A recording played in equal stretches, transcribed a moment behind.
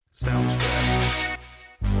Soundtrack.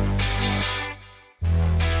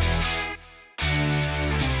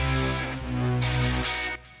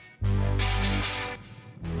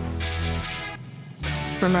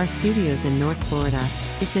 From our studios in North Florida,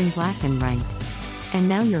 it's In Black and Right. And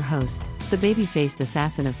now your host, the baby-faced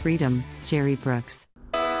assassin of freedom, Jerry Brooks.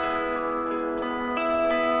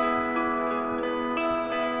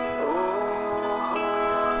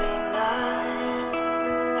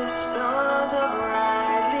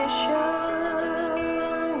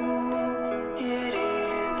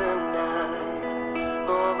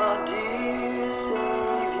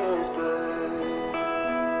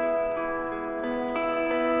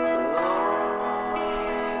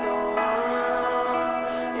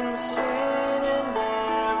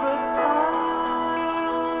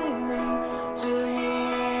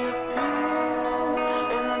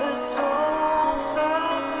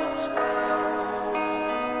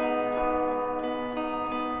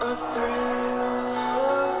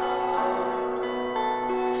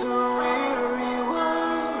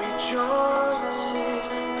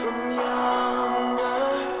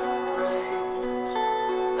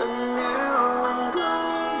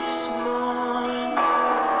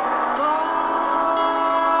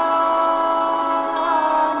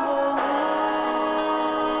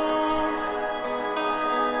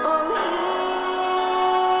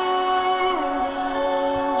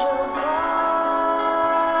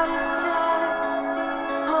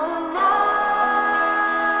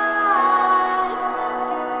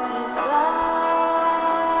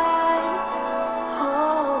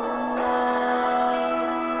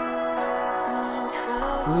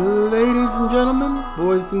 Ladies and gentlemen,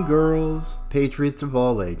 boys and girls, patriots of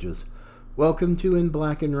all ages, welcome to In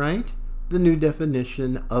Black and Right, the new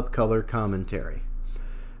definition of color commentary.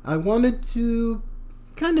 I wanted to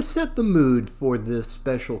kind of set the mood for this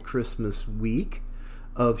special Christmas week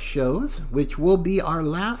of shows, which will be our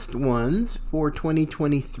last ones for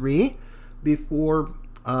 2023 before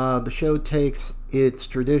the show takes its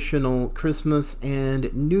traditional Christmas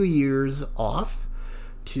and New Year's off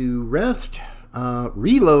to rest,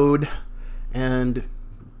 reload, and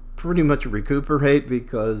pretty much recuperate,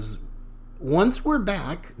 because once we're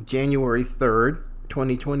back January 3rd,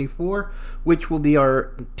 2024, which will be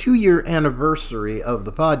our 2-year anniversary of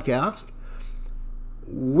the podcast,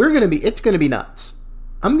 it's going to be nuts.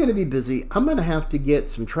 I'm going to be busy. I'm going to have to get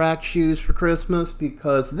some track shoes for Christmas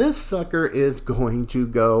because this sucker is going to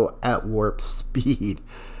go at warp speed.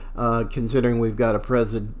 Considering we've got a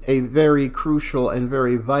very crucial and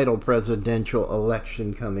very vital presidential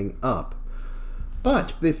election coming up.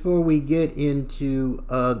 But before we get into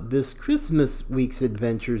this Christmas week's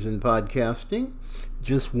adventures in podcasting,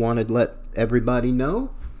 just wanted to let everybody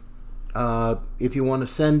know, if you want to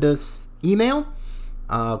send us email,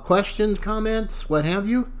 questions, comments, what have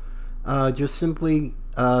you, just simply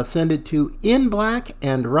send it to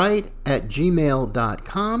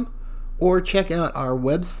inblackandright@gmail.com. or check out our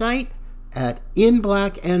website at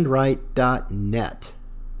inblackandright.net.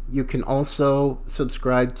 You can also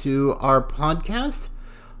subscribe to our podcast,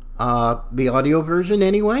 the audio version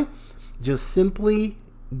anyway. Just simply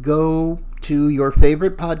go to your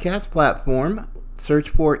favorite podcast platform, search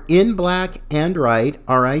for In Black and Right,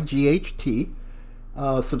 R-I-G-H-T.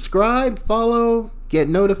 Subscribe, follow, get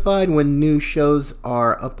notified when new shows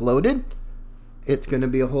are uploaded. It's going to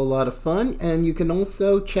be a whole lot of fun, and you can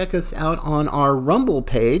also check us out on our Rumble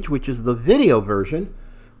page, which is the video version,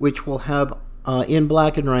 which will have In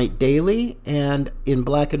Black and Right Daily and In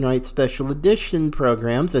Black and Right Special Edition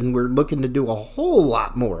programs, and we're looking to do a whole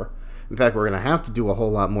lot more. In fact, we're going to have to do a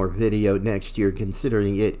whole lot more video next year,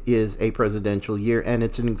 considering it is a presidential year, and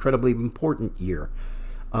it's an incredibly important year.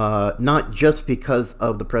 Not just because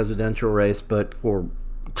of the presidential race, but for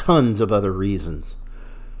tons of other reasons.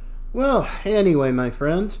 Well, anyway, my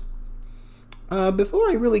friends, before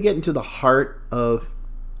I really get into the heart of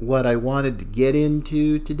what I wanted to get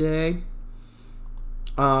into today,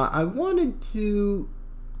 I wanted to,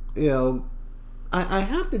 I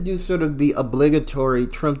have to do sort of the obligatory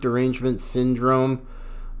Trump derangement syndrome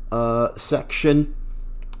section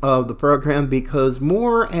of the program, because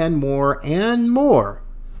more and more and more,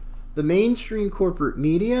 the mainstream corporate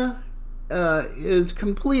media is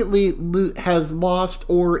completely has lost,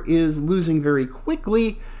 or is losing very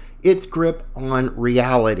quickly, its grip on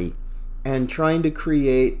reality, and trying to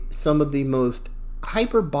create some of the most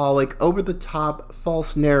hyperbolic, over-the-top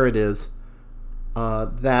false narratives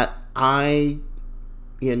that I,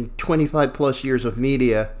 in 25 plus years of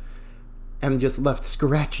media, am just left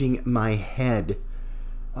scratching my head.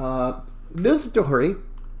 This story,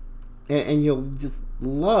 and you'll just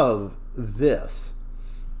love this,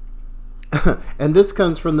 And this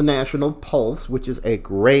comes from the National Pulse, which is a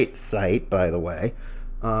great site, by the way.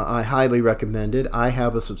 I highly recommend it. I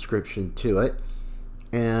have a subscription to it.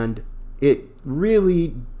 And it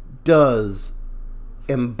really does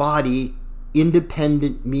embody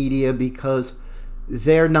independent media because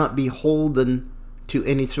they're not beholden to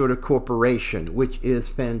any sort of corporation, which is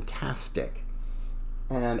fantastic.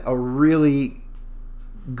 And a really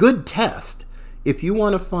good test if you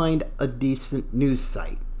want to find a decent news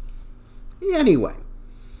site. Anyway,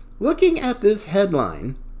 looking at this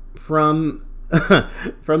headline from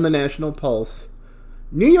the National Pulse,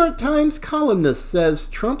 New York Times columnist says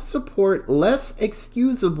Trump support less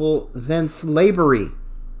excusable than slavery.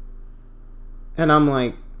 And I'm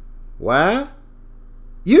like, what?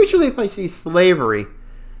 Usually if I see slavery,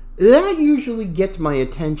 that usually gets my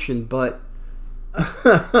attention, but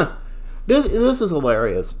this is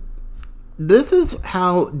hilarious. This is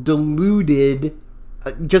how deluded,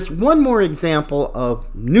 just one more example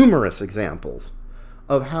of numerous examples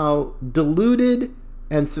of how deluded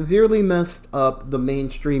and severely messed up the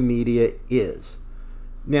mainstream media is.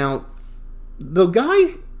 Now, the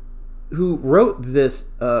guy who wrote this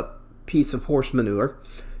piece of horse manure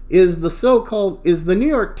is the New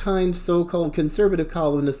York Times so-called conservative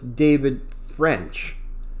columnist David French.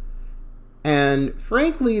 And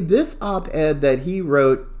frankly, this op-ed that he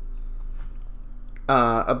wrote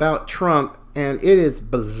about Trump, and it is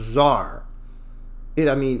bizarre.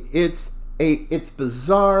 It's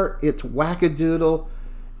bizarre. It's wackadoodle.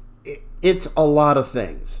 It's a lot of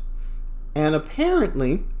things. And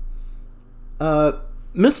apparently,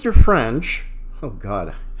 Mr. French, oh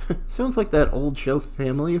God, sounds like that old show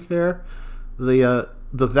Family Affair. The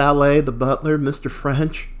valet, the butler, Mr.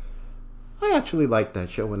 French. I actually liked that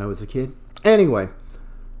show when I was a kid. Anyway,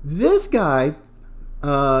 this guy,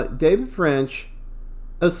 David French,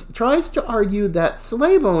 tries to argue that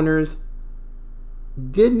slave owners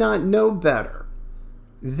did not know better.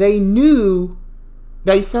 They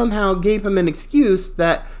somehow gave him an excuse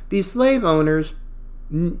that these slave owners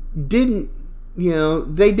didn't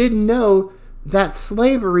know that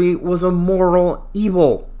slavery was a moral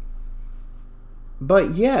evil.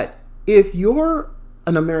 But yet, if you're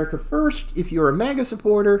an America First, if you're a MAGA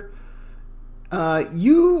supporter,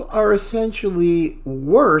 you are essentially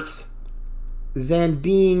worse than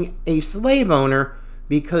being a slave owner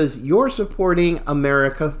because you're supporting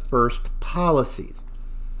America First policies.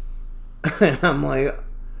 And I'm like,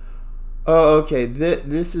 oh, okay,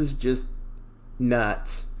 this is just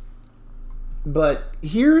nuts. But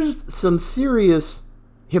here's some serious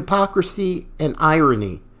hypocrisy and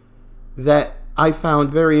irony that I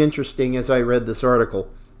found very interesting as I read this article.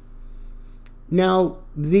 Now,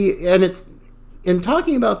 it's in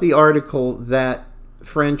talking about the article that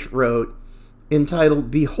French wrote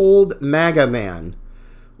entitled "Behold MAGA Man,"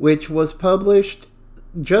 which was published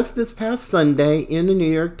just this past Sunday in the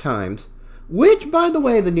New York Times, which, by the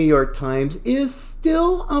way, the New York Times is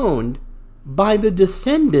still owned by the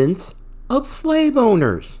descendants of slave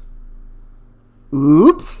owners.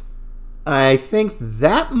 Oops. I think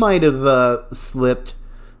that might have slipped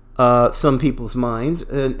some people's minds,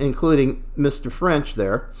 including Mr. French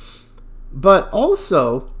there. But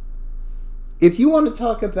also, if you want to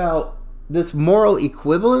talk about this moral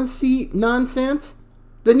equivalency nonsense,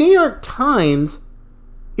 the New York Times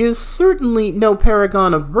is certainly no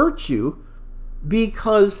paragon of virtue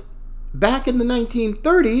because back in the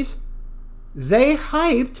 1930s, they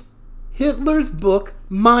hyped Hitler's book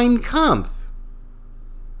Mein Kampf.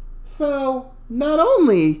 So, not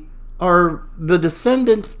only are the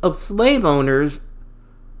descendants of slave owners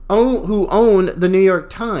who own the New York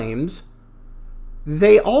Times,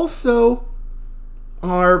 they also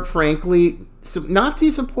are, frankly, Nazi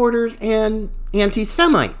supporters and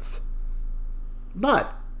anti-Semites.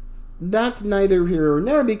 But that's neither here nor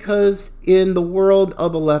there because in the world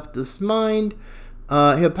of a leftist mind,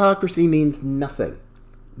 hypocrisy means nothing.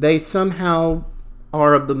 They somehow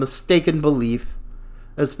are of the mistaken belief,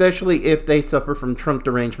 especially if they suffer from Trump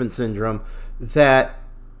derangement syndrome, that,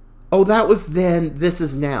 oh, that was then, this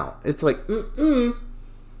is now. It's like, nope,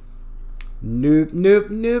 nope,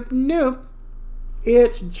 nope, nope.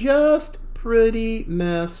 It's just pretty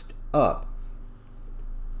messed up.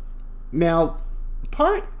 Now,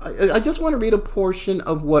 I just want to read a portion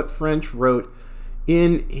of what French wrote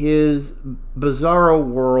in his Bizarro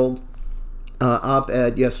World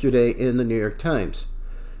op-ed yesterday in the New York Times.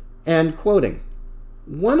 And quoting,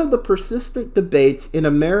 "One of the persistent debates in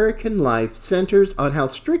American life centers on how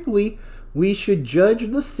strictly we should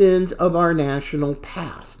judge the sins of our national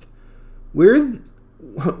past. Were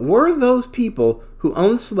those people who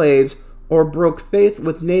owned slaves or broke faith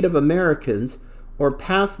with Native Americans or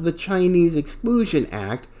passed the Chinese Exclusion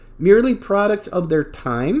Act merely products of their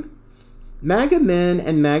time, MAGA men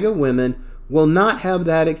and MAGA women will not have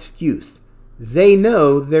that excuse. They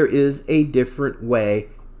know there is a different way,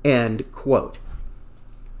 end quote.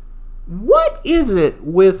 What is it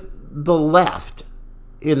with the left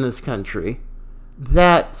in this country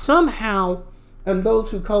that somehow, and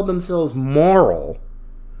those who call themselves moral,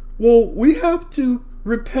 well, we have to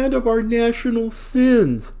repent of our national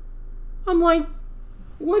sins? I'm like,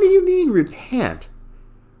 what do you mean repent?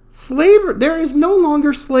 Slavery, there is no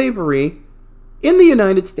longer slavery in the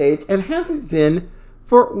United States and hasn't been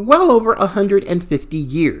for well over 150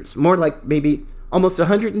 years. More like maybe almost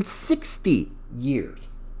 160 years.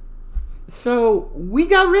 So we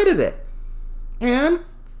got rid of it. And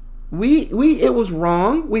it was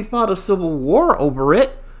wrong. We fought a civil war over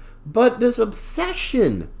it. But this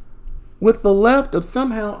obsession with the left of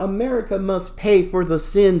somehow America must pay for the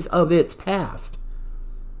sins of its past.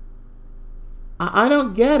 I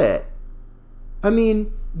don't get it. I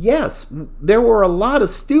mean, yes, there were a lot of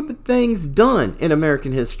stupid things done in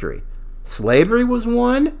American history. Slavery was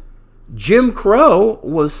one. Jim Crow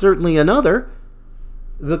was certainly another.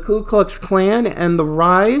 The Ku Klux Klan and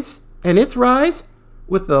its rise,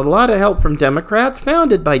 with a lot of help from Democrats,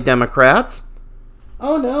 founded by Democrats.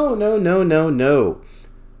 Oh, no.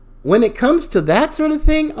 When it comes to that sort of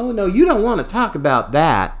thing, oh, no, you don't want to talk about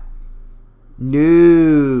that.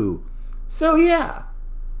 No. So, yeah,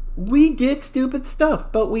 we did stupid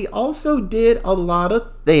stuff, but we also did a lot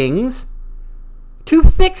of things to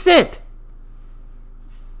fix it.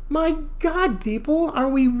 My God, people, are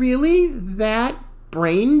we really that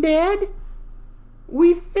brain dead?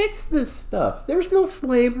 We fixed this stuff. There's no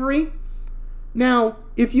slavery. Now,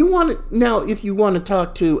 if you want to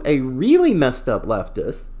talk to a really messed up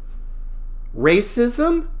leftist,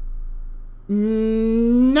 racism,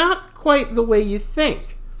 not quite the way you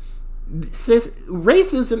think.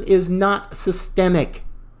 Racism is not systemic.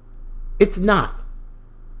 It's not.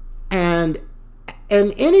 And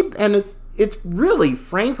it's really,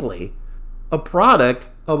 frankly, a product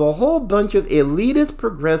of a whole bunch of elitist,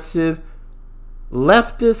 progressive,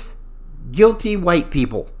 leftist, guilty white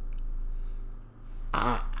people.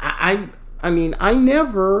 I mean, I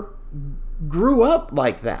never grew up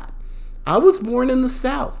like that. I was born in the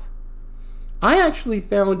South. I actually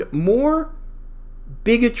found more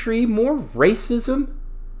bigotry, more racism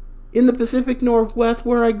in the Pacific Northwest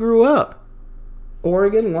where I grew up.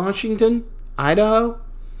 Oregon, Washington, Idaho.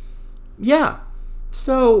 Yeah.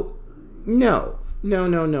 So, no.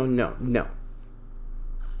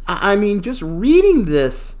 I mean, just reading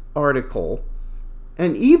this article,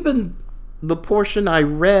 and even the portion I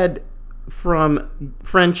read from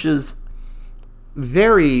French's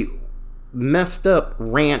very messed up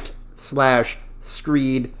rant /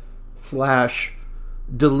 screed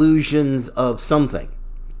 / delusions of something.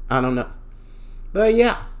 I don't know. But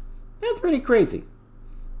yeah, that's pretty crazy.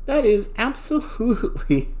 That is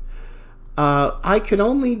absolutely, I can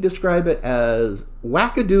only describe it as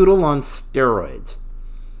wackadoodle on steroids.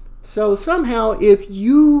 So somehow, if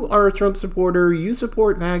you are a Trump supporter, you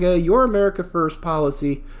support MAGA, your America First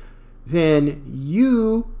policy, then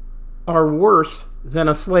you are worse than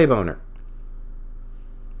a slave owner.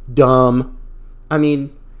 Dumb. I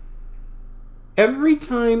mean, every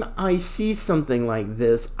time I see something like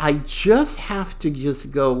this, I just have to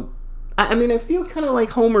just go, I mean, I feel kind of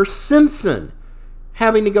like Homer Simpson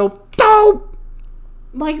having to go, dope,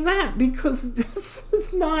 like that, because this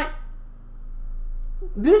is not,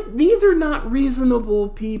 these are not reasonable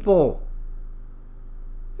people.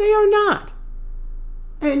 They are not.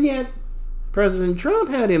 And yet, President Trump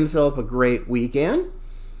had himself a great weekend,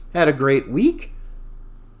 had a great week.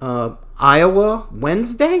 Iowa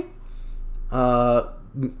Wednesday, a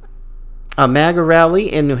MAGA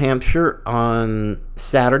rally in New Hampshire on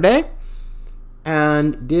Saturday,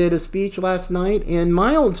 and did a speech last night in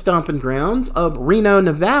my old stomping grounds of Reno,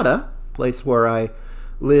 Nevada, place where I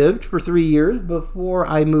lived for 3 years before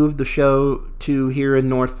I moved the show to here in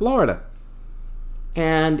North Florida.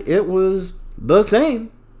 And it was the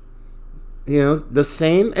same. You know, the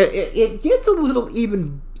same. It gets a little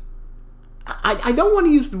even. I don't want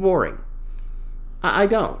to use the boring. I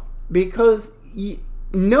don't. Because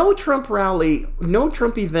no Trump rally, no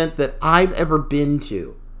Trump event that I've ever been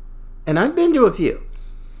to, and I've been to a few,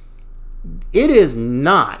 it is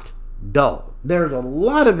not dull. There's a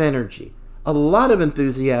lot of energy, a lot of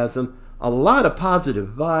enthusiasm, a lot of positive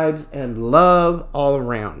vibes, and love all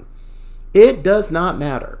around. It does not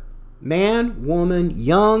matter. Man, woman,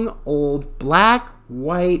 young, old, black,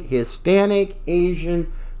 white, Hispanic,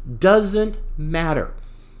 Asian, doesn't matter.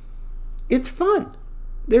 It's fun.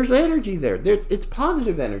 there's energy there. It's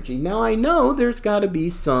positive energy. Now I know there's got to be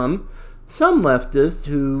some leftists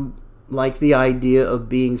who like the idea of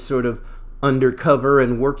being sort of undercover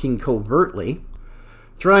and working covertly,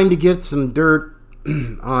 trying to get some dirt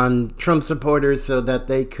on Trump supporters so that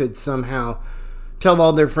they could somehow tell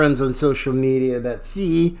all their friends on social media that,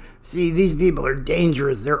 see, these people are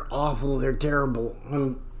dangerous, they're awful, they're terrible.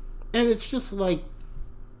 And it's just like,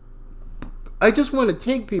 I just want to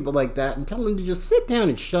take people like that and tell them to just sit down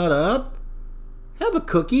and shut up, have a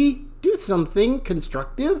cookie, do something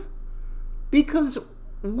constructive, because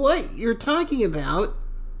what you're talking about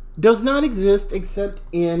does not exist except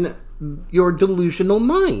in your delusional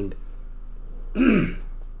mind.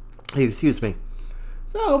 Excuse me.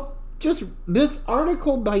 So, just this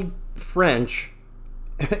article by French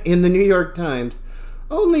in the New York Times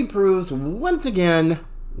only proves once again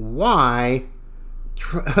why,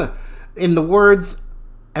 in the words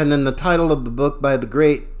and then the title of the book by the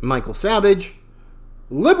great Michael Savage,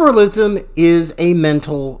 liberalism is a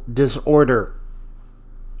mental disorder.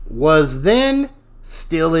 Was then,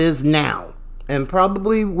 still is now, and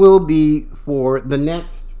probably will be for the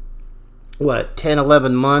next 10,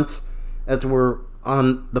 11 months, as we're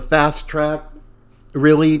on the fast track,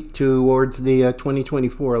 really, towards the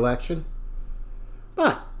 2024 election.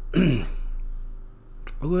 But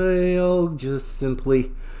we'll just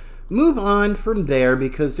simply move on from there,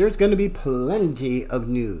 because there's going to be plenty of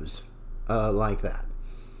news like that.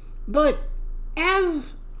 But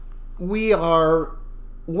as we are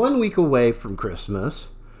 1 week away from Christmas,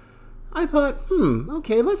 I thought,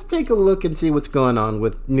 okay, let's take a look and see what's going on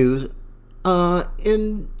with news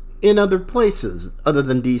in other places other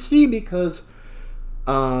than DC, because,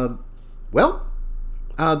 the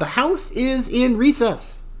House is in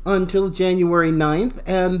recess until January 9th,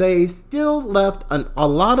 and they still left a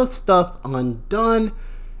lot of stuff undone,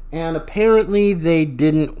 and apparently they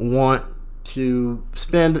didn't want to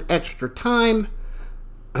spend extra time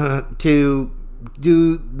to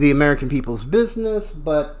do the American people's business.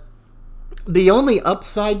 But the only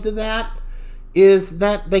upside to that is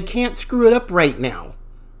that they can't screw it up right now.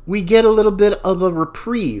 We get a little bit of a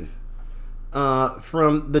reprieve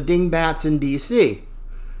from the dingbats in DC.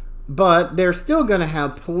 But they're still going to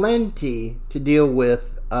have plenty to deal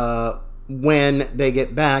with when they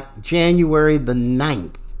get back January the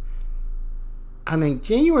 9th. I mean,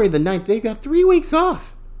 January the 9th, they've got 3 weeks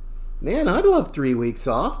off. Man, I'd love 3 weeks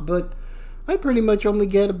off, but I pretty much only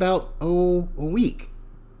get about, a week.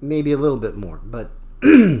 Maybe a little bit more, but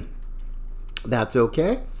that's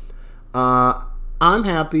okay. I'm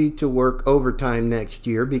happy to work overtime next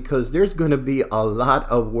year, because there's going to be a lot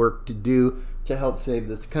of work to do to help save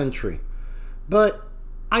this country. But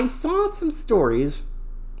I saw some stories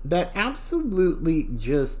that absolutely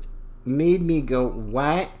just made me go,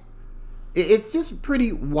 what? It's just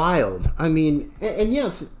pretty wild. I mean, and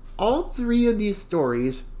yes, all three of these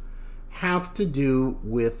stories have to do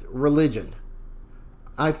with religion.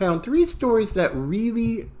 I found 3 stories that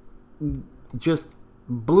really just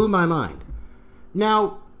blew my mind.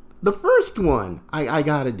 Now, the first one I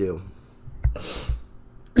gotta do.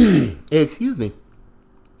 Excuse me.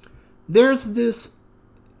 There's this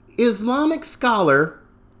Islamic scholar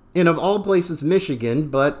in, of all places, Michigan,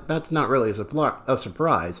 but that's not really a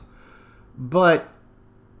surprise. But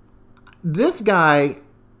this guy,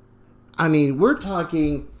 I mean, we're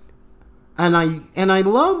talking, and I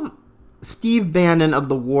love Steve Bannon of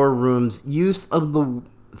the War Room's use of the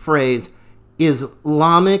phrase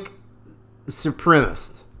Islamic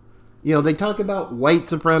supremacist. You know, they talk about white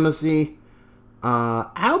supremacy.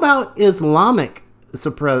 How about Islamic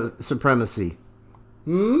supremacy?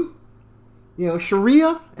 You know,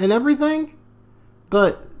 Sharia and everything.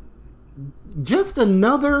 But just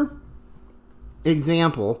another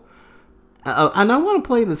example. And I want to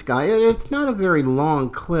play this guy. It's not a very long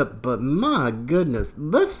clip, but my goodness,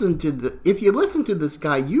 if you listen to this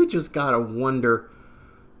guy, you just gotta wonder,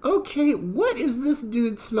 okay, what is this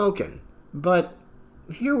dude smoking? But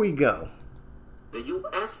here we go. The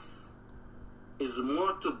U.S. is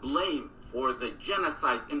more to blame for the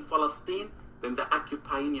genocide in Palestine than the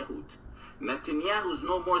occupying Yahud. Netanyahu is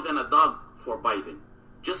no more than a dog for Biden,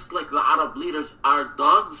 just like the Arab leaders are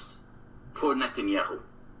dogs for Netanyahu.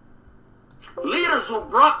 Leaders who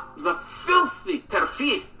brought the filthy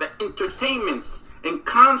tarfih, the entertainments and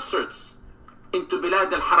concerts into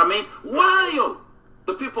Bilad al-Haramain while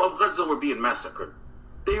the people of Gaza were being massacred.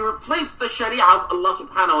 They replaced the Sharia of Allah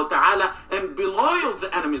subhanahu wa ta'ala and beloyed the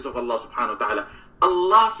enemies of Allah subhanahu wa ta'ala.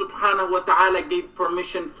 Allah subhanahu wa ta'ala gave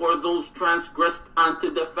permission for those transgressed and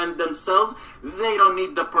to defend themselves. They don't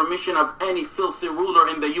need the permission of any filthy ruler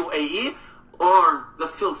in the UAE. or the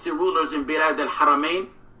filthy rulers in Bilad al-Haramain.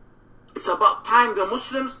 It's about time the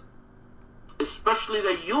Muslims, especially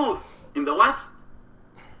the youth in the West,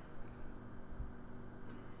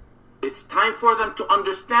 it's time for them to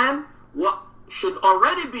understand what should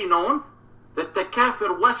already be known, that the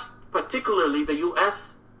Kafir West, particularly the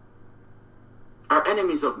US, are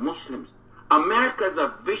enemies of Muslims. America is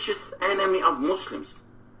a vicious enemy of Muslims.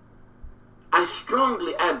 I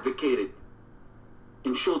strongly advocated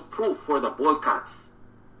and showed proof for the boycotts.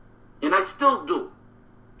 And I still do.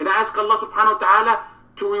 And I ask Allah subhanahu wa ta'ala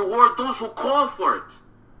to reward those who call for it.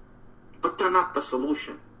 But they're not the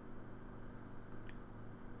solution.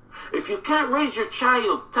 If you can't raise your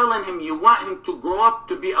child telling him you want him to grow up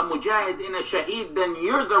to be a mujahid and a shaheed, then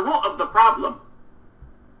you're the root of the problem.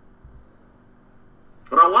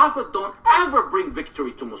 Rawafid don't ever bring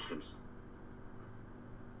victory to Muslims.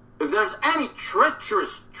 If there's any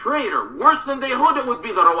treacherous traitor worse than the Yahud, it would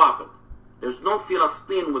be the Rawafid. There's no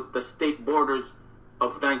Palestine with the state borders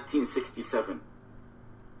of 1967.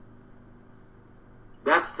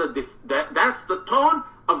 That's the tone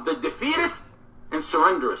of the defeatist and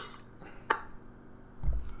surrenderists.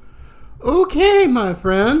 Okay, my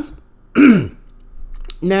friends.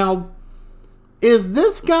 Now, is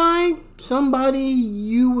this guy somebody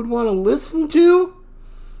you would want to listen to?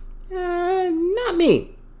 Not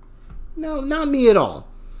me. No, not me at all.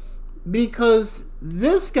 Because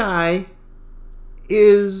this guy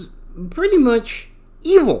is pretty much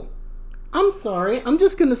evil. I'm sorry, I'm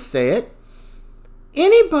just going to say it.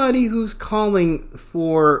 Anybody who's calling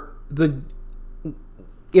for the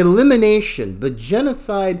elimination, the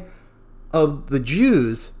genocide of the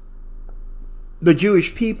Jews, the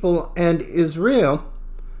Jewish people, and Israel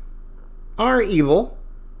are evil.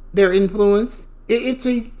 Their influence, it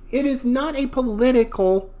is not a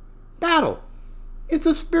political battle. It's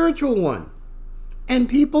a spiritual one. And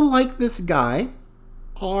people like this guy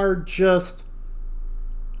are just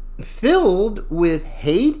filled with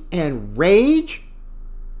hate and rage.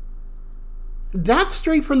 That's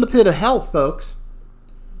straight from the pit of hell, folks.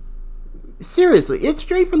 Seriously, it's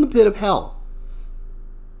straight from the pit of hell.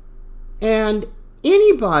 And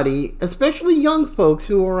anybody, especially young folks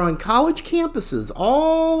who are on college campuses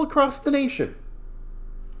all across the nation,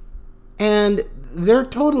 and they're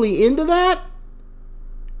totally into that,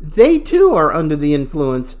 they too are under the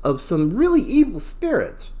influence of some really evil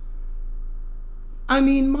spirits. I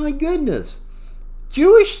mean, my goodness.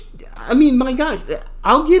 My gosh,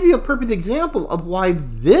 I'll give you a perfect example of why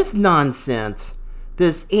this nonsense,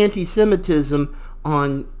 this anti-Semitism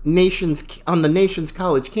on the nation's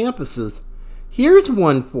college campuses. Here's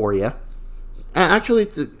one for you. Actually,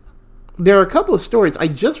 there are a couple of stories I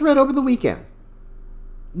just read over the weekend.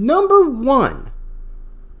 Number one,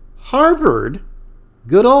 Harvard,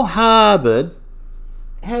 good old Harvard,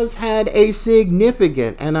 has had a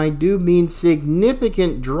significant, and I do mean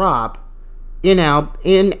significant, drop in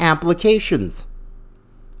applications.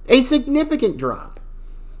 A significant drop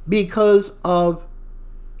because of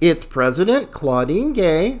its president, Claudine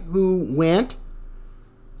Gay, who went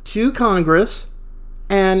to Congress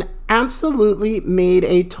and absolutely made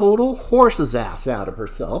a total horse's ass out of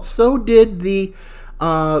herself. So did the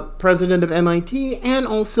president of MIT and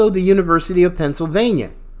also the University of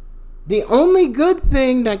Pennsylvania. The only good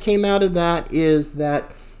thing that came out of that is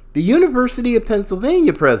that the University of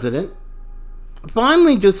Pennsylvania president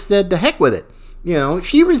finally just said to heck with it. You know,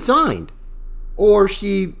 she resigned. Or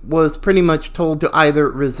she was pretty much told to either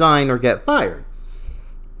resign or get fired.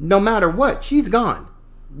 No matter what, she's gone.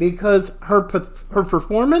 Because her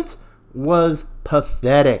performance was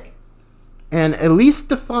pathetic. And Elise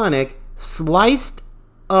Stefanik sliced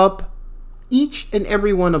up each and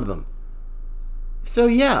every one of them. So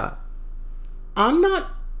yeah, I'm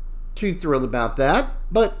not too thrilled about that.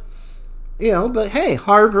 But hey,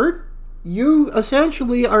 Harvard, you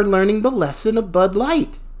essentially are learning the lesson of Bud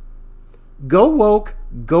Light. Go woke,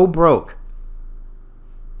 go broke.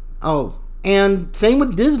 Oh, and same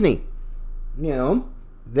with Disney.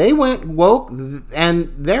 They went woke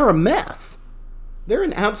and they're a mess. They're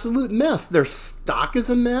an absolute mess. Their stock is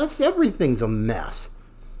a mess. Everything's a mess.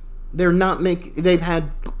 They've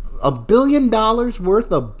had $1 billion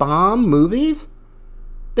worth of bomb movies.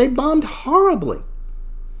 They bombed horribly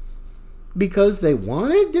because they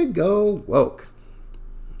wanted to go woke.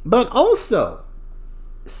 But also,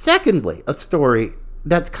 secondly, a story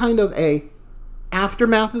that's kind of a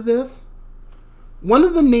aftermath of this. One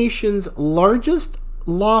of the nation's largest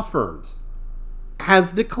law firms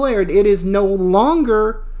has declared it is no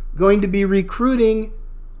longer going to be recruiting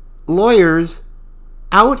lawyers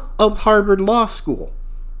out of Harvard Law School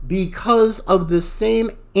because of the same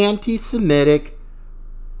anti-Semitic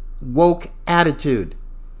woke attitude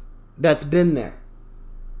that's been there.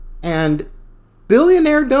 And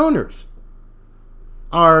billionaire donors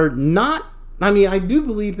are not, I do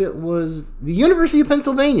believe it was the University of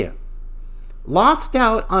Pennsylvania lost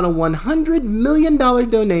out on a $100 million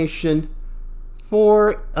donation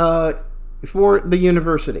for the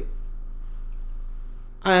university.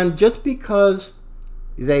 And just because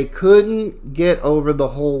they couldn't get over the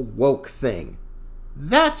whole woke thing.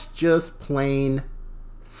 That's just plain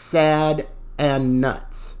sad and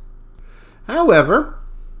nuts. However,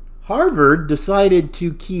 Harvard decided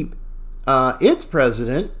to keep its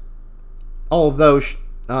president, although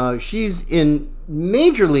she's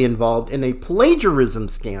majorly involved in a plagiarism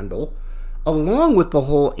scandal, along with the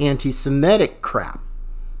whole anti-Semitic crap.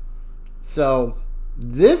 So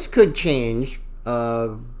this could change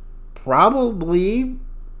probably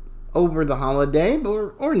over the holiday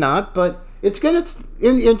or not, but it's going to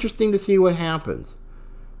be interesting to see what happens,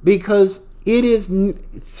 because it is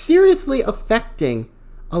seriously affecting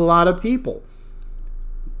a lot of people.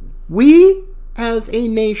 We as a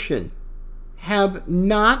nation have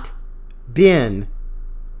not been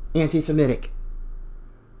anti-Semitic.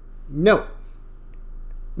 No.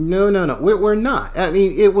 We're not.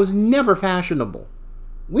 It was never fashionable.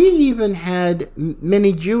 We even had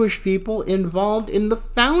many Jewish people involved in the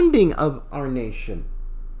founding of our nation.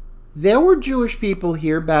 There were Jewish people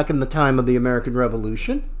here back in the time of the American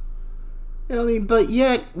Revolution. But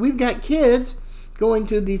yet we've got kids going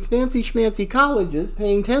to these fancy schmancy colleges,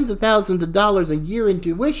 paying tens of thousands of dollars a year in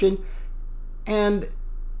tuition, and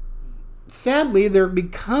sadly they're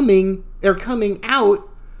coming out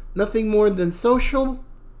nothing more than social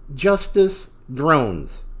justice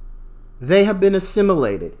drones. They have been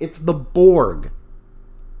assimilated. It's the Borg.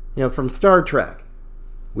 From Star Trek.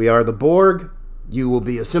 We are the Borg. You will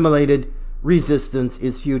be assimilated. Resistance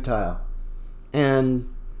is futile.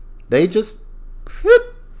 And they just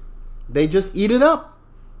eat it up.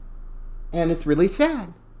 And it's really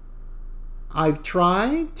sad. I've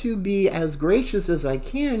tried to be as gracious as I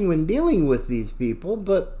can when dealing with these people,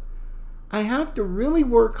 but I have to really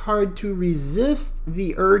work hard to resist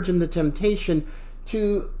the urge and the temptation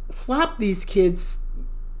to slap these kids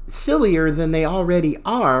sillier than they already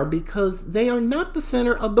are, because they are not the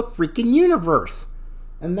center of the freaking universe.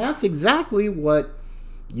 And that's exactly what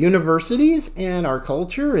universities and our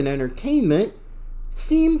culture and entertainment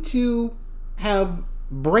seem to have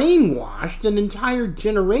brainwashed an entire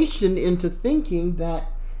generation into thinking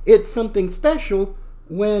that it's something special,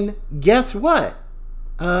 when guess what?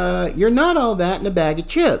 You're not all that in a bag of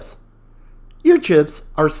chips. Your chips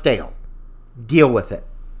are stale. Deal with it.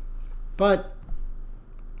 But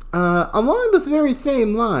along this very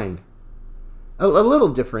same line, a little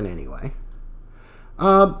different anyway,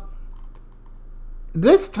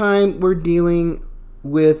 this time we're dealing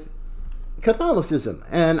with Catholicism,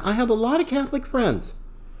 and I have a lot of Catholic friends,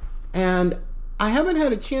 and I haven't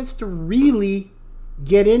had a chance to really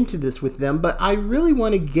get into this with them, but I really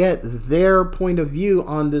want to get their point of view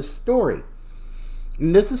on this story.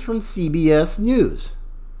 And this is from CBS News.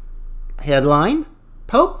 Headline: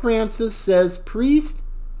 Pope Francis says priest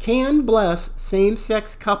can bless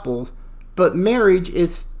same-sex couples, but marriage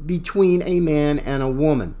is between a man and a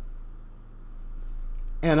woman.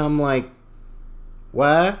 And I'm like,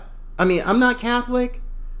 what? I'm not Catholic.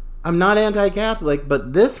 I'm not anti-Catholic,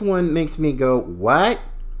 but this one makes me go, what?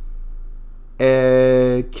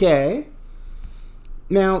 Okay.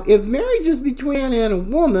 Now, if marriage is between a man and a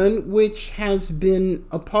woman, which has been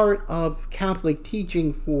a part of Catholic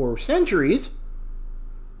teaching for centuries,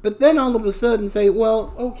 but then all of a sudden say,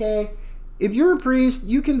 well, okay, if you're a priest,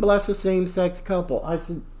 you can bless a same-sex couple. I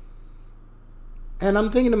said, and I'm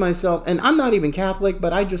thinking to myself, and I'm not even Catholic,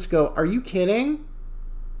 but I just go, are you kidding?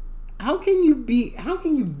 How can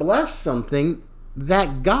you bless something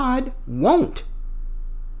that God won't?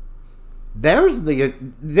 There is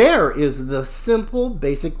the simple,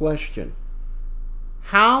 basic question.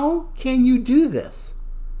 How can you do this?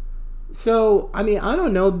 So, I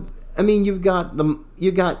don't know. You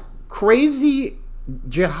got crazy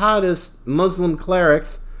jihadist Muslim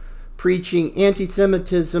clerics preaching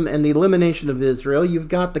anti-Semitism and the elimination of Israel. You've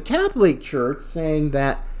got the Catholic Church saying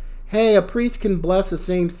that, hey, a priest can bless a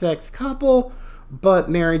same-sex couple, but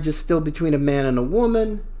marriage is still between a man and a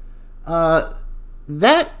woman.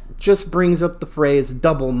 That just brings up the phrase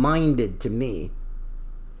double-minded to me.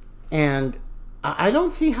 And I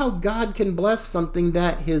don't see how God can bless something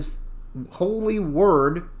that his holy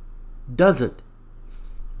word doesn't.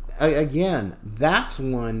 Again, that's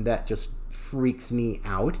one that just freaks me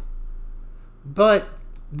out. But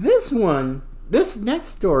this next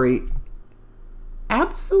story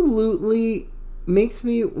absolutely makes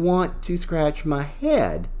me want to scratch my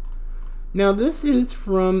head. Now, this is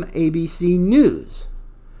from ABC News.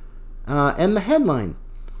 And the headline,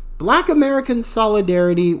 Black American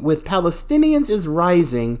solidarity with Palestinians is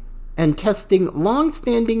rising and testing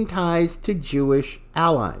long-standing ties to Jewish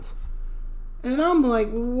allies. And I'm like,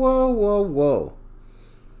 whoa.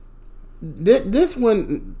 This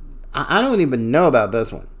one, I don't even know about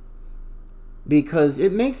this one. Because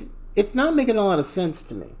it's not making a lot of sense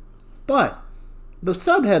to me. But the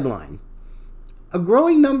subheadline, a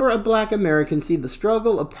growing number of Black Americans see the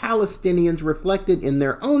struggle of Palestinians reflected in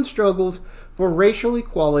their own struggles for racial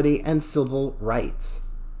equality and civil rights.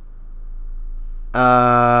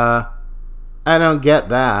 I don't get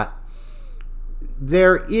that.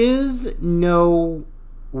 There is no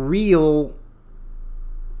real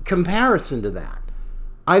comparison to that.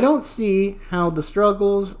 I don't see how the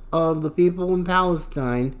struggles of the people in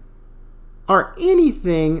Palestine are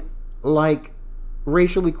anything like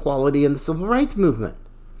racial equality and the civil rights movement.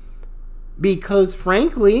 Because,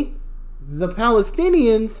 frankly, the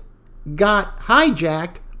Palestinians got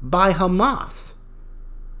hijacked by Hamas.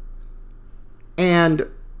 And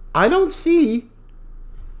I don't see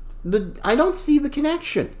the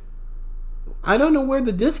connection. I don't know where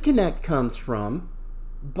the disconnect comes from,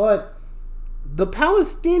 but the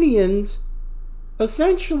Palestinians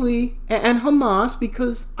essentially, and Hamas,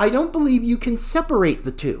 because I don't believe you can separate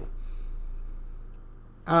the two.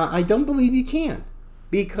 I don't believe you can.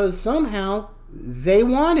 Because somehow they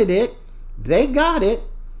wanted it, they got it,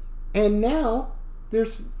 and now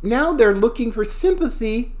they're looking for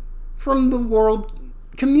sympathy from the world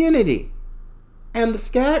community. And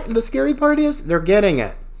the scary part is they're getting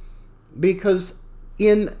it. Because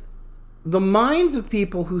in the minds of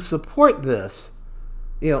people who support this,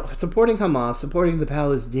 supporting Hamas, supporting the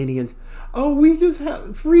Palestinians, oh, we just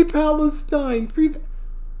have free Palestine,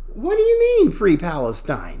 what do you mean free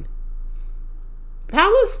Palestine?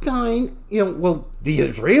 Palestine, the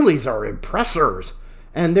Israelis are oppressors.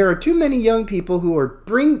 And there are too many young people who are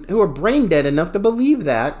brain dead enough to believe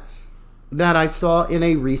that I saw in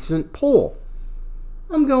a recent poll.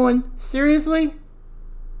 I'm going, seriously?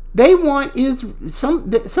 They want some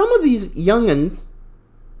of these youngins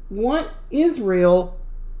want Israel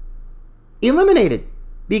eliminated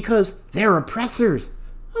because they're oppressors.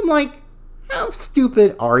 I'm like, how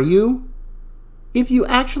stupid are you? If you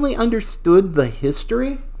actually understood the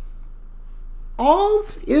history, all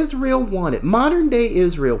Israel wanted, modern day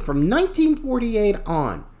Israel from 1948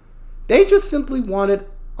 on, they just simply wanted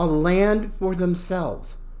a land for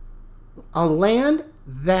themselves. A land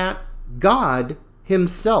that God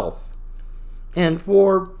himself, and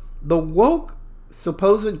for the woke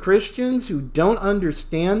supposed Christians who don't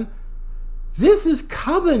understand, this is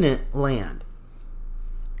covenant land.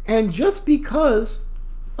 And just because,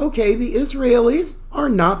 okay, the Israelis are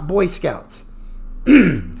not Boy Scouts.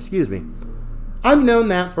 Excuse me. I've known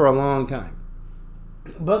that for a long time.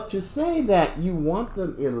 But to say that you want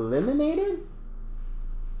them eliminated?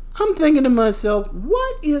 I'm thinking to myself,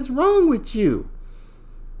 what is wrong with you?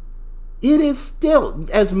 It is still,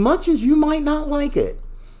 as much as you might not like it,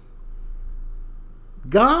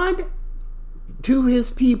 God to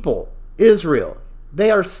his people, Israel,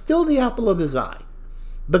 they are still the apple of his eye.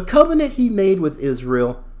 The covenant he made with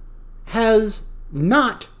Israel has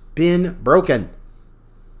not been broken.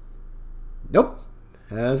 Nope,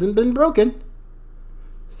 hasn't been broken.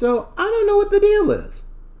 So I don't know what the deal is.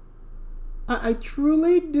 I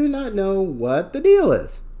truly do not know what the deal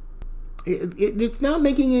is. It's not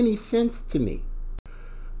making any sense to me.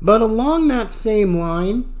 But along that same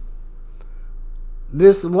line,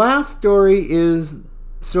 this last story is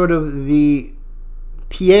sort of the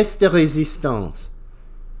pièce de résistance.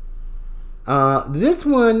 This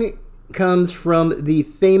one comes from the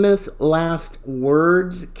famous last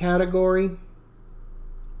words category.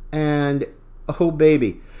 And, oh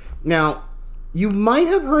baby. Now, you might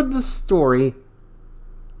have heard the story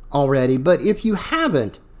already, but if you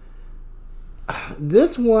haven't,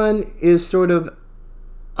 this one is sort of,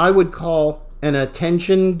 I would call, an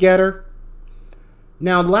attention getter.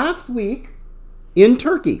 Now, last week in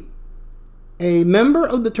Turkey, a member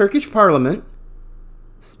of the Turkish parliament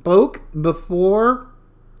spoke before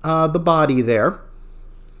the body there,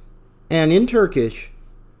 and in Turkish,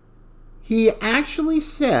 he actually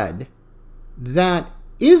said that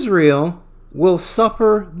Israel will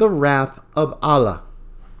suffer the wrath of Allah.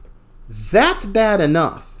 That's bad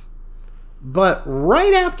enough. But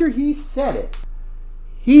right after he said it,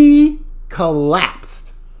 he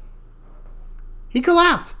collapsed. He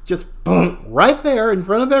collapsed. Just boom, right there in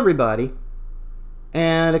front of everybody.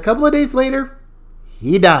 And a couple of days later,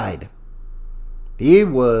 he died. He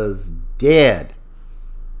was dead.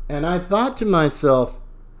 And I thought to myself,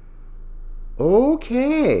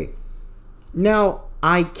 okay, now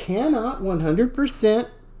I cannot 100%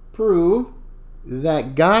 prove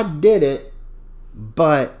that God did it,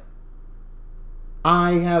 but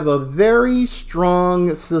I have a very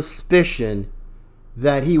strong suspicion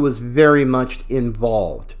that he was very much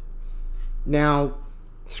involved. Now,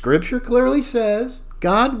 Scripture clearly says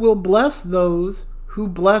God will bless those who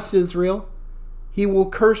bless Israel. He will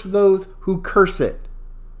curse those who curse it.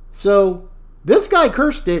 So, this guy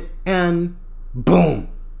cursed it and boom,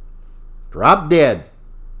 drop dead.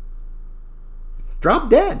 Drop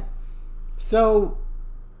dead. So,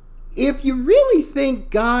 if you really think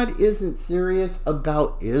God isn't serious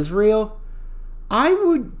about Israel, I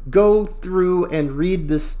would go through and read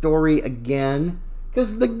this story again,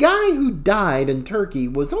 because the guy who died in Turkey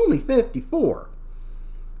was only 54.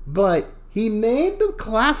 But he made the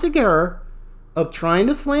classic error of trying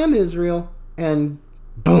to slam Israel, and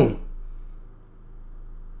boom.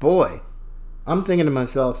 Boy, I'm thinking to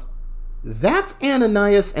myself, that's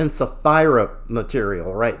Ananias and Sapphira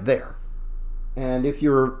material right there. And if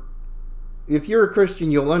you're a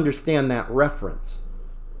Christian, you'll understand that reference.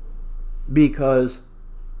 Because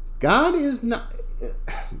God is not...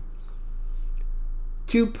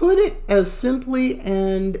 To put it as simply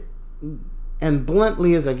and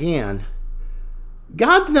bluntly as I can,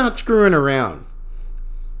 God's not screwing around.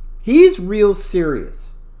 He's real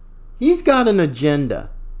serious. He's got an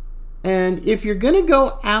agenda. And if you're going to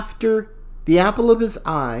go after the apple of his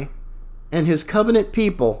eye and his covenant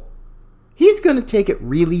people, he's going to take it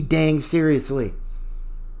really dang seriously.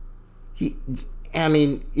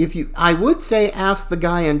 I would say ask the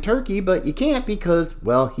guy in Turkey, but you can't because,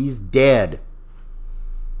 well, he's dead.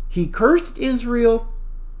 He cursed Israel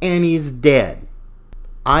and he's dead.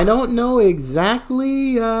 I don't know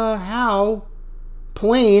exactly how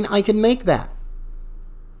plain I can make that.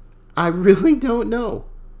 I really don't know.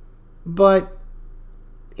 But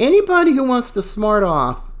anybody who wants to smart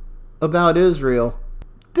off about Israel,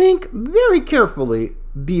 think very carefully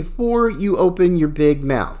before you open your big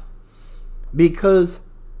mouth. Because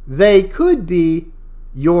they could be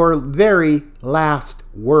your very last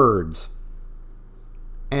words.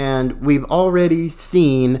 And we've already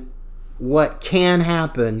seen what can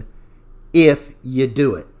happen if you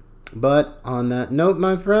do it. But on that note,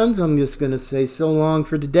 my friends, I'm just going to say so long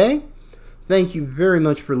for today. Thank you very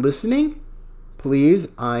much for listening. Please,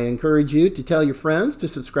 I encourage you to tell your friends to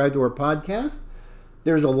subscribe to our podcast.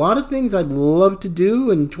 There's a lot of things I'd love to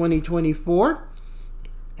do in 2024,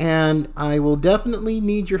 and I will definitely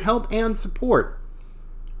need your help and support.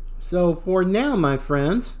 So for now, my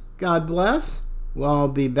friends, God bless. Well, I'll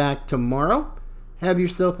be back tomorrow. Have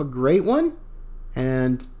yourself a great one,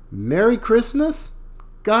 and Merry Christmas.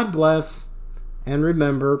 God bless, and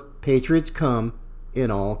remember, Patriots come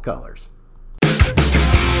in all colors.